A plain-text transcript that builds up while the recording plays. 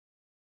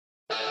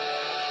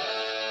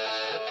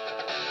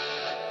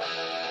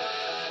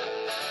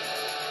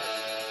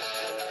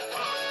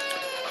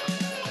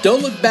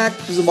Don't look back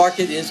because the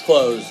market is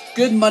closed.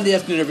 Good Monday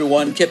afternoon,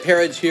 everyone. Kip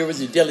Herriage here with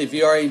the Daily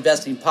VRA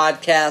Investing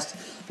Podcast.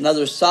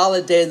 Another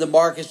solid day in the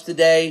markets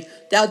today.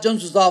 Dow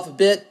Jones was off a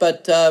bit,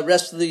 but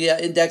rest of the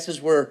indexes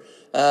were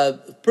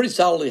pretty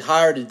solidly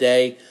higher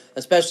today,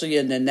 especially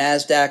in the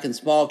NASDAQ and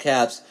small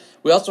caps.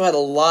 We also had a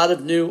lot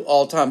of new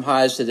all-time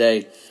highs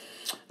today.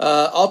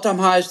 All-time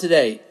highs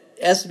today,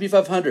 S&P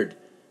 500,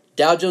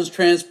 Dow Jones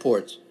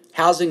Transports,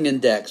 Housing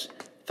Index,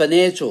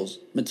 Financials,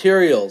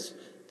 Materials,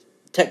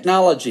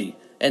 Technology,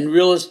 and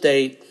Real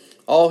Estate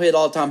all hit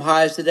all-time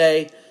highs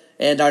today.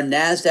 And our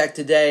NASDAQ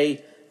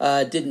today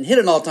didn't hit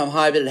an all-time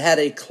high, but it had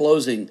a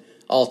closing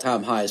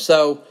all-time high.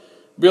 So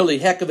really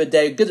heck of a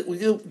day. Good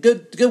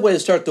way to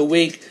start the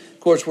week. Of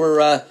course,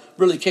 we're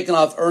really kicking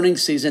off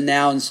earnings season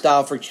now in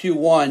style for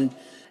Q1.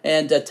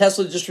 And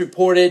Tesla just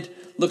reported.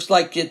 Looks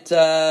like it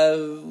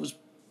was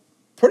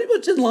pretty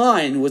much in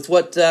line with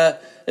what it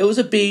was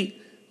a beat,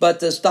 but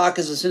the stock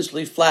is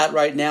essentially flat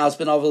right now. It's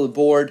been over the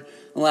board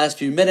in the last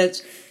few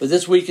minutes, but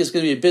this week is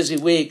going to be a busy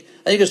week.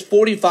 I think there's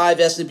 45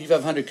 S&P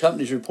 500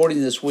 companies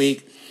reporting this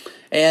week.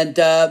 And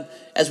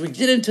as we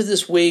get into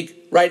this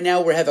week, right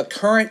now we have a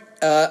current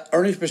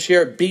earnings per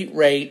share beat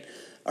rate.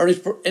 Earnings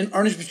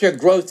per share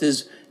growth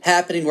is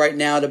happening right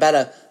now at about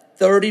a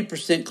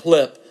 30%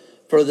 clip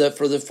for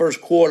the first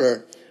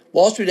quarter.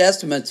 Wall Street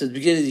estimates at the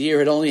beginning of the year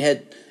had only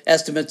had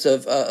estimates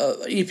of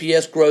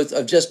EPS growth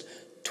of just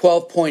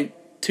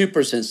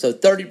 12.2%. So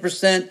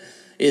 30%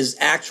 is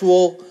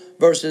actual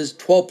versus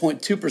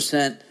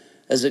 12.2%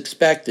 as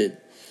expected.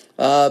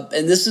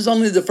 And this is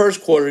only the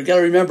first quarter. You've got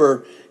to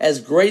remember, as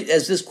great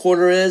as this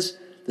quarter is,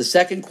 the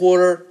second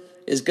quarter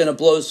is going to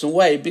blow us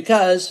away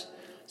because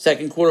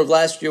second quarter of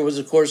last year was,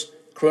 of course,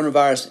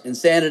 coronavirus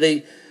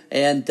insanity.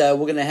 And we're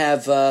going to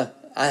have,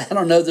 I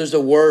don't know, there's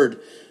a word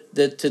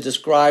to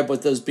describe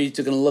what those beats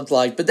are going to look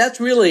like. But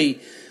that's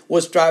really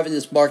what's driving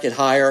this market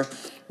higher.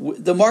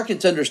 The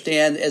markets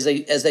understand as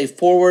a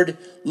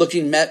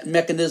forward-looking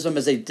mechanism,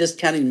 as a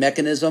discounting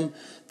mechanism,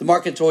 the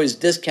market's always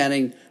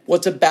discounting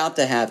what's about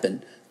to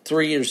happen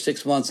 3 or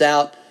 6 months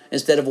out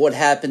instead of what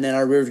happened in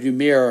our rearview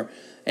mirror.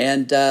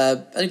 And I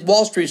think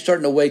Wall Street's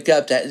starting to wake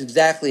up to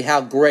exactly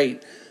how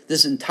great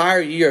this entire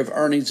year of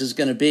earnings is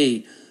going to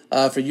be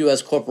for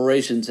U.S.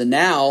 corporations. And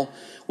now,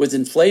 with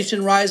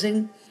inflation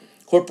rising,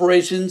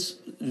 corporations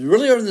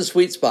really are in the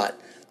sweet spot.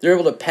 They're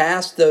able to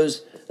pass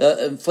those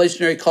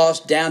inflationary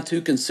costs down to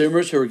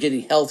consumers who are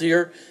getting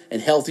healthier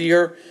and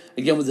healthier.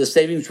 Again, with the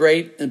savings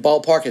rate in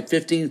ballpark at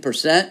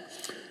 15%,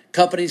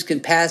 companies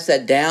can pass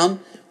that down,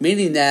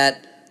 meaning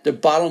that the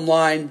bottom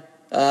line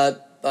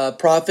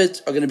profits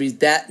are going to be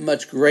that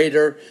much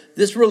greater.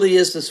 This really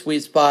is the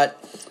sweet spot.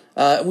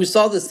 We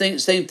saw the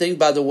same thing,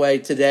 by the way,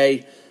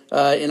 today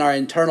in our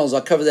internals. I'll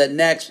cover that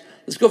next.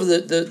 Let's go over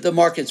the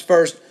markets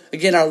first.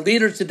 Again, our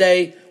leader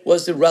today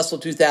was the Russell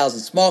 2000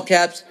 small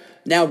caps,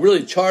 now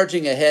really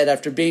charging ahead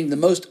after being the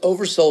most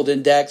oversold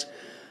index.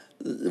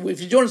 If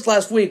you joined us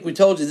last week, we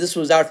told you this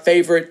was our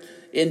favorite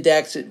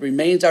index. It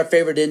remains our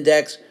favorite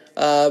index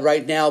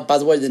right now. By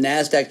the way, the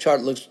NASDAQ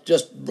chart looks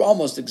just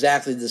almost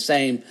exactly the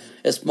same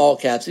as small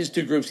caps. These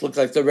two groups look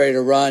like they're ready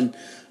to run.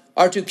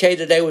 R2K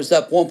today was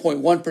up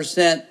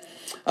 1.1%.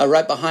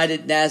 Right behind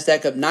it,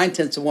 NASDAQ up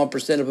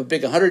 0.9%, up a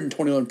big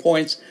 121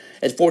 points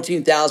at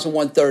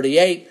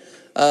 14,138.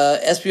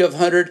 SP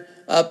 500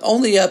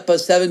 only up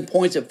 7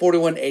 points at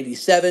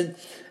 41.87.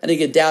 And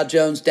again, Dow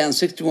Jones down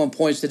 61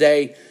 points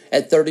today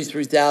at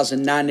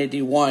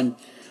 33,981.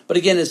 But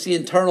again, it's the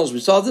internals. We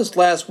saw this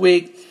last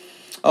week.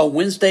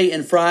 Wednesday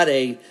and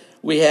Friday,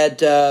 we had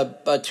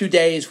 2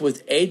 days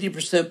with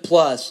 80%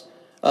 plus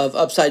of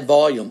upside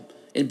volume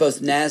in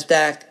both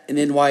NASDAQ and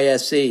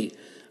NYSE.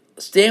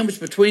 Sandwiched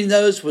between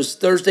those was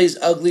Thursday's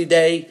ugly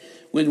day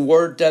when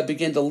word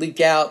began to leak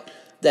out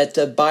that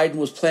Biden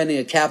was planning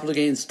a capital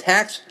gains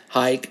tax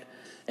hike,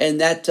 and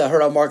that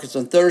hurt our markets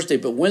on Thursday.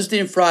 But Wednesday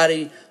and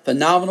Friday,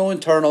 phenomenal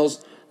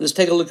internals. Let's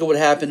take a look at what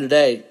happened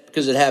today,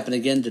 because it happened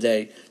again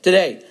today.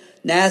 Today,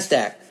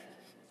 NASDAQ,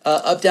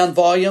 up-down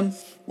volume,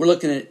 we're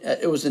looking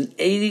at, it was an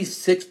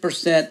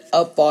 86%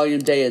 up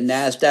volume day in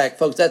NASDAQ.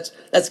 Folks, that's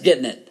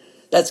getting it.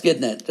 That's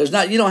getting it.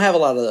 You don't have a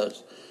lot of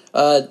those.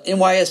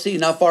 NYSE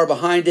not far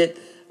behind it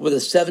with a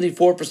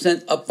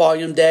 74% up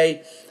volume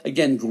day.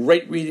 Again,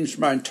 great readings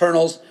from our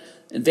internals.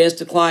 Advanced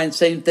decline,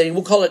 same thing.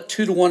 We'll call it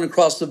 2-to-1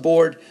 across the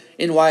board.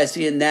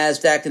 NYSE and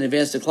NASDAQ and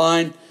advanced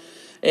decline.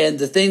 And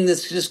the thing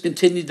that's just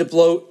continued to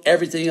blow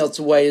everything else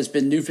away has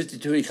been new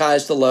 52-week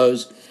highs to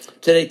lows.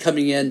 Today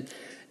coming in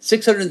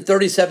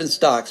 637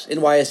 stocks,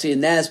 NYSE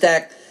and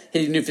NASDAQ,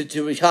 hitting new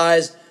 52-week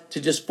highs to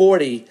just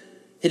 40,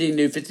 hitting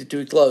new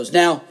 52-week lows.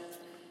 Now,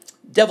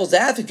 devil's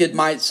advocate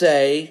might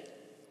say,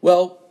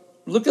 well,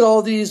 look at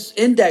all these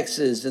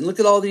indexes and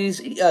look at all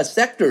these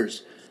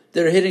sectors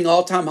that are hitting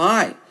all-time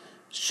high.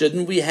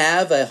 Shouldn't we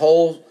have a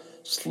whole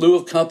slew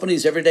of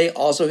companies every day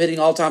also hitting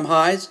all-time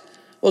highs?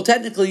 Well,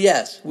 technically,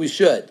 yes, we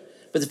should.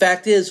 But the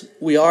fact is,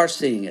 we are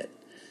seeing it.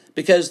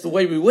 Because the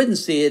way we wouldn't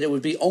see it, it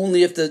would be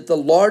only if the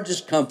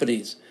largest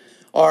companies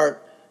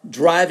are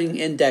driving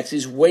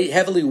indexes,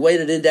 heavily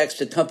weighted index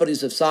to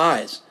companies of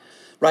size.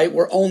 right,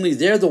 where only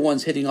they're the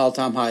ones hitting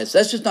all-time highs.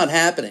 That's just not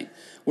happening.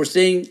 We're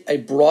seeing a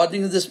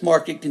broadening of this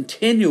market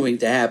continuing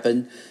to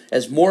happen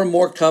as more and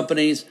more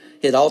companies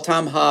hit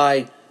all-time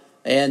high.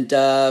 And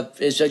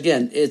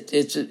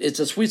it's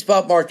a sweet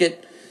spot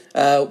market.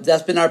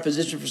 That's been our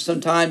position for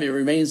some time. It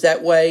remains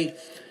that way.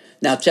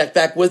 Now check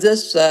back with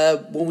us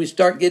when we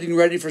start getting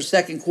ready for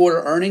second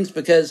quarter earnings,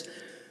 because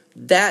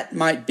that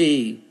might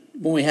be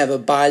when we have a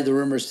buy the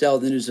rumor, sell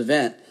the news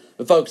event.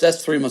 But folks,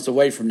 that's 3 months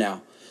away from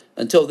now.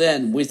 Until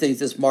then, we think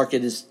this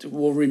market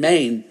will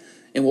remain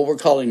in what we're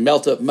calling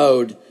melt-up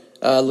mode,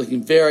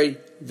 looking very,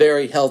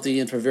 very healthy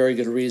and for very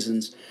good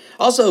reasons.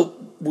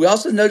 We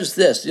also noticed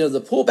this,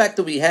 the pullback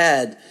that we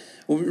had.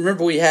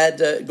 Remember, we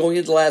had going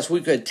into last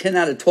week, we had 10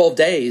 out of 12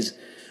 days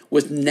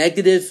with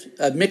negative,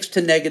 mixed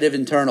to negative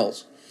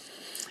internals.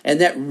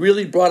 And that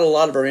really brought a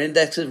lot of our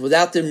indexes,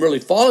 without them really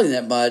falling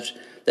that much,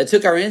 that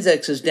took our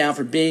indexes down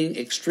from being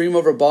extreme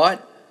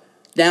overbought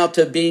now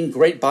to being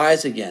great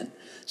buys again.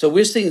 So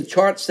we're seeing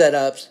chart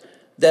setups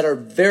that are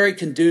very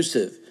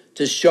conducive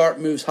to sharp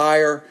moves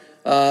higher.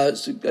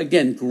 So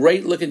again,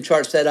 great looking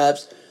chart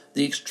setups.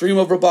 The extreme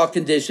overbought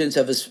conditions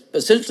have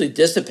essentially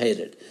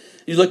dissipated.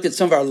 You look at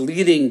some of our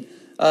leading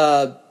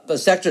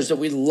sectors that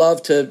we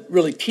love to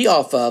really key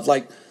off of,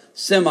 like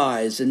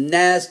semis and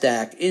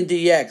NASDAQ,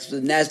 NDX, the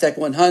NASDAQ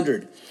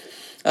 100,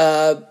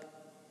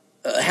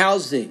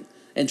 housing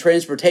and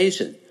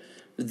transportation.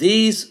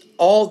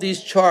 All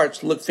these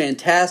charts look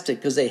fantastic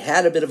because they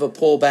had a bit of a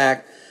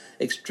pullback.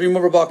 Extreme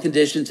overbought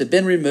conditions have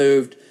been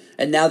removed,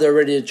 and now they're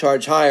ready to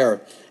charge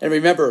higher. And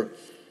remember,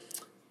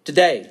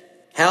 today,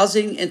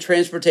 housing and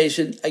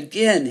transportation,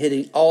 again,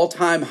 hitting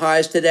all-time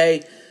highs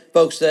today.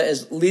 Folks,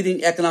 as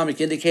leading economic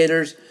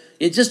indicators,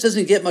 it just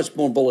doesn't get much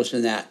more bullish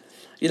than that.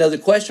 The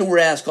question we're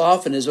asked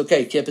often is,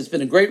 okay, Kip, it's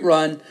been a great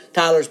run.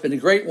 Tyler, it's been a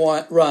great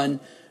run.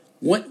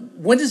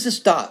 When does this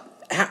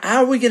stop?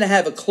 How are we going to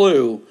have a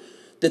clue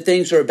that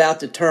things are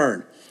about to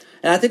turn?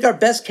 And I think our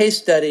best case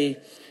study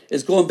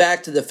is going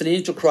back to the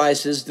financial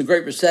crisis, the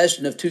Great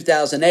Recession of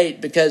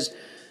 2008, because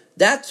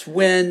that's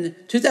when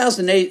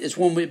 2008 is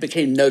when it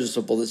became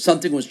noticeable that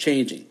something was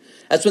changing.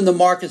 That's when the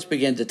markets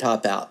began to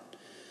top out.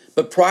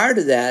 But prior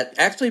to that,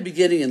 actually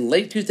beginning in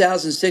late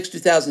 2006,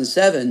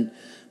 2007,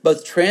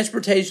 both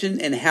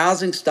transportation and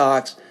housing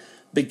stocks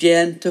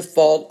began to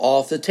fall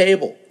off the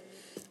table.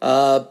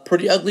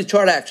 Pretty ugly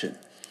chart action.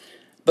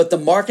 But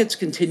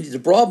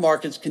the broad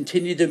markets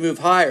continue to move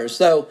higher.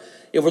 So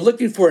if we're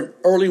looking for an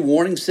early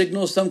warning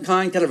signal of some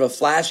kind of a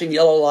flashing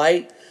yellow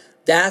light,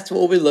 that's what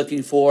we'll be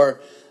looking for.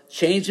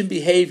 Change in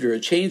behavior, a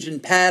change in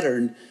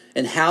pattern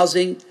in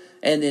housing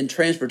and in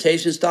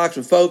transportation stocks.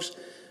 And folks,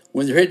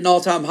 when they're hitting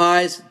all-time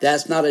highs,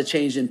 that's not a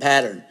change in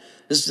pattern.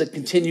 This is a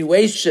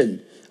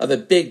continuation of a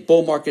big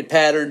bull market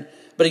pattern.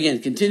 But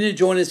again, continue to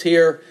join us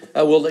here.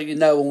 We'll let you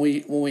know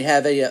when we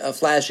have a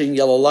flashing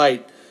yellow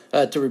light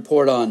to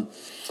report on.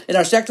 In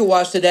our sector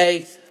watch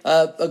today,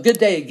 a good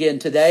day again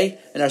today.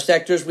 In our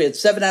sectors, we had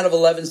 7 out of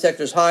 11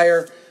 sectors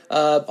higher.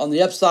 On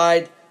the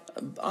upside,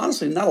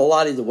 honestly, not a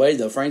lot either way,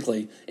 though,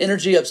 frankly.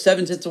 Energy up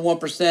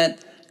 0.7%.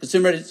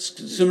 Consumer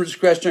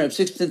discretionary up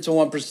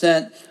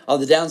 0.6%. On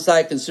the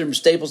downside, consumer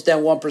staples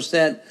down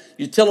 1%.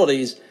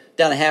 Utilities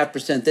down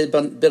 0.5%. They've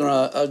been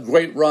on a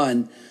great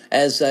run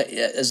as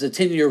the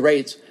 10-year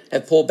rates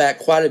have pulled back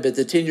quite a bit.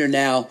 The 10-year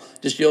now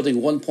just yielding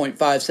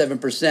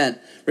 1.57%.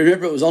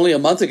 Remember, it was only a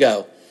month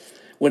ago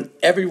when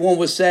everyone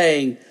was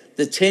saying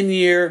the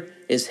 10-year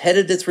is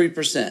headed to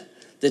 3%.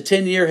 The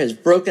 10-year has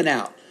broken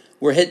out.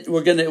 We're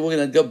going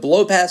to go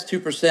below past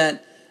 2%,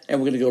 and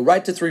we're going to go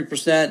right to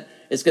 3%.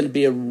 It's going to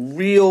be a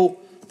real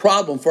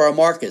problem for our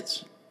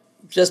markets.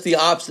 Just the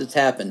opposite's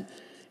happened.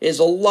 There's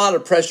a lot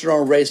of pressure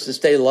on rates to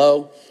stay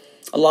low.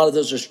 A lot of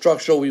those are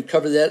structural. We've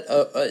covered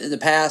that in the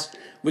past.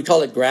 We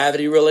call it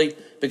gravity, really,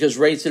 because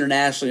rates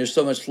internationally are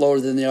so much lower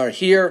than they are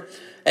here,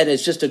 and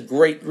it's just a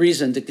great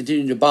reason to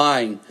continue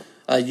buying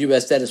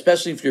U.S. debt,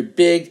 especially if you're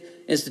big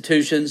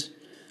institutions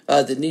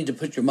that need to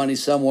put your money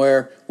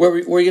somewhere. Where are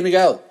you going to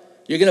go?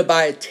 You're going to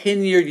buy a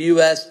 10-year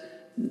U.S.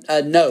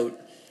 note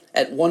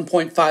at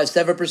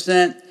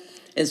 1.57%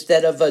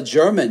 instead of a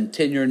German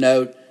 10-year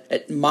note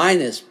at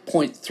minus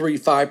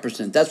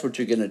 0.35%. That's what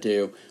you're going to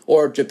do.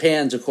 Or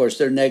Japan's, of course,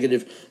 they're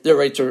negative. Their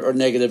rates are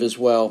negative as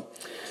well.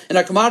 In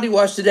our commodity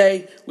watch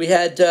today, we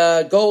had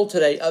gold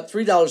today up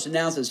 $3 an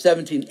ounce at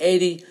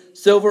 $17.80.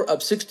 Silver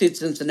up 16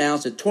 cents an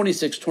ounce at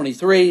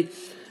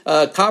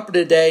 $26.23. Copper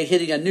today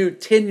hitting a new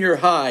 10-year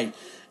high,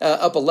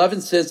 up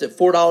 11 cents at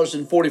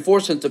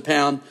 $4.44 a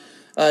pound.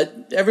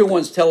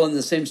 Everyone's telling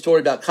the same story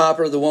about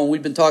copper, the one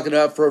we've been talking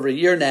about for over a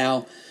year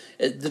now.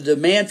 The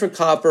demand for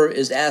copper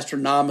is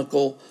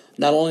astronomical.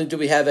 Not only do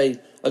we have a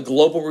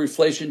global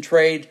reflation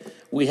trade,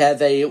 we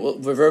have what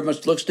very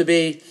much looks to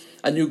be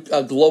a new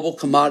global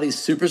commodity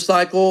super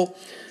cycle.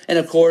 And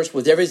of course,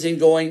 with everything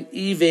going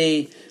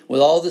EV,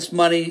 with all this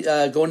money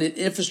going in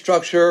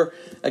infrastructure,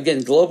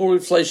 again, global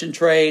reflation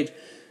trade,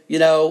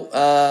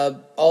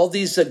 all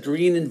these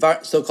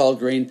so-called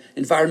green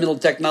environmental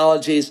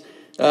technologies,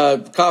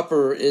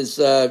 copper is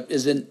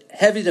in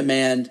heavy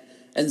demand,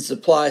 and the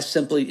supply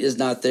simply is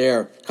not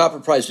there. Copper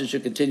prices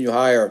should continue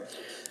higher.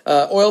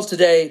 Oil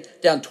today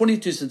down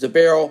 22 cents a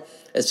barrel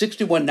at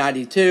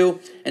 61.92.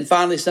 And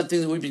finally,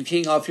 something that we've been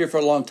keying off here for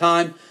a long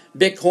time,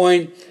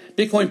 Bitcoin.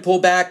 Bitcoin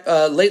pulled back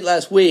late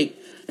last week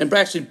and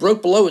actually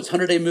broke below its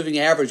 100-day moving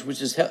average, which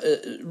has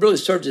really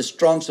served as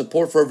strong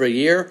support for over a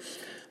year,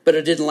 but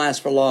it didn't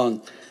last for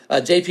long.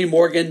 JP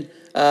Morgan,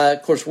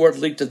 of course, word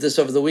leaked of this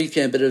over the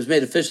weekend, but it was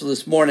made official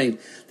this morning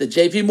that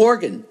JP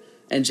Morgan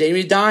and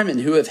Jamie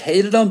Dimon, who have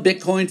hated on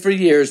Bitcoin for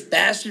years,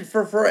 bashed it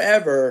for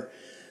forever,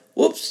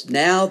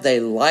 now they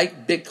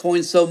like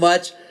Bitcoin so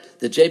much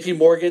that JP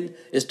Morgan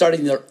is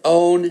starting their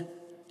own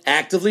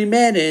actively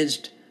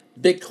managed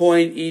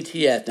Bitcoin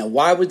ETF. Now,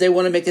 why would they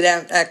want to make it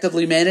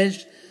actively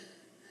managed?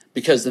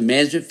 Because the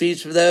management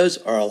fees for those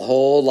are a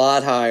whole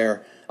lot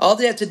higher. All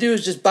they have to do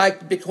is just buy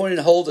Bitcoin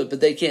and hold it,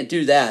 but they can't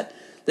do that.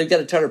 They've got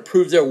to try to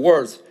prove their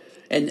worth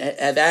and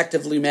have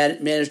actively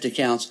managed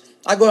accounts.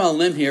 I'll go on a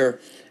limb here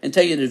and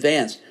tell you in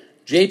advance,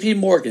 JP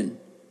Morgan,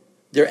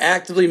 their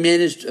actively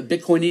managed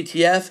Bitcoin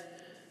ETF,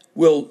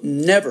 will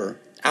never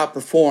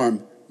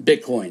outperform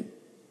Bitcoin.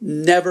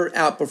 Never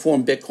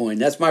outperform Bitcoin.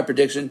 That's my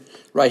prediction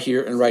right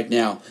here and right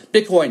now.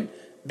 Bitcoin,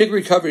 big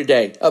recovery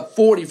day, up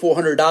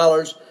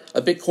 $4,400.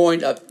 A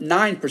Bitcoin up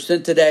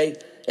 9% today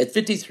at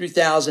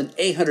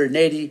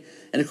 $53,880.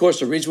 And of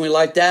course, the reason we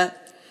like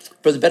that,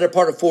 for the better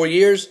part of 4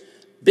 years,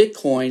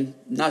 Bitcoin,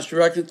 not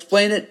sure I can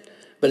explain it,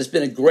 but it's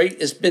been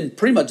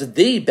pretty much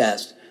the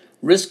best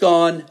risk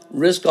on,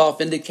 risk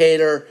off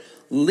indicator,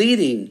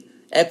 leading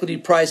equity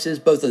prices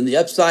both on the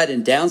upside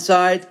and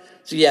downside.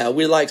 So yeah,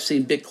 we like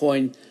seeing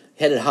Bitcoin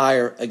headed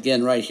higher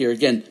again right here.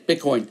 Again,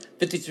 Bitcoin,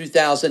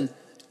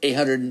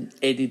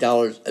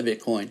 $53,880 a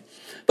Bitcoin.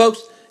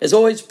 Folks, as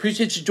always,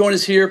 appreciate you joining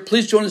us here.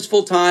 Please join us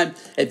full-time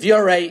at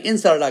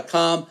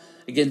VRAinsider.com.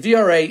 Again,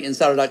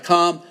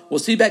 VRAinsider.com. We'll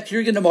see you back here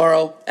again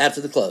tomorrow after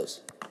the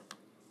close.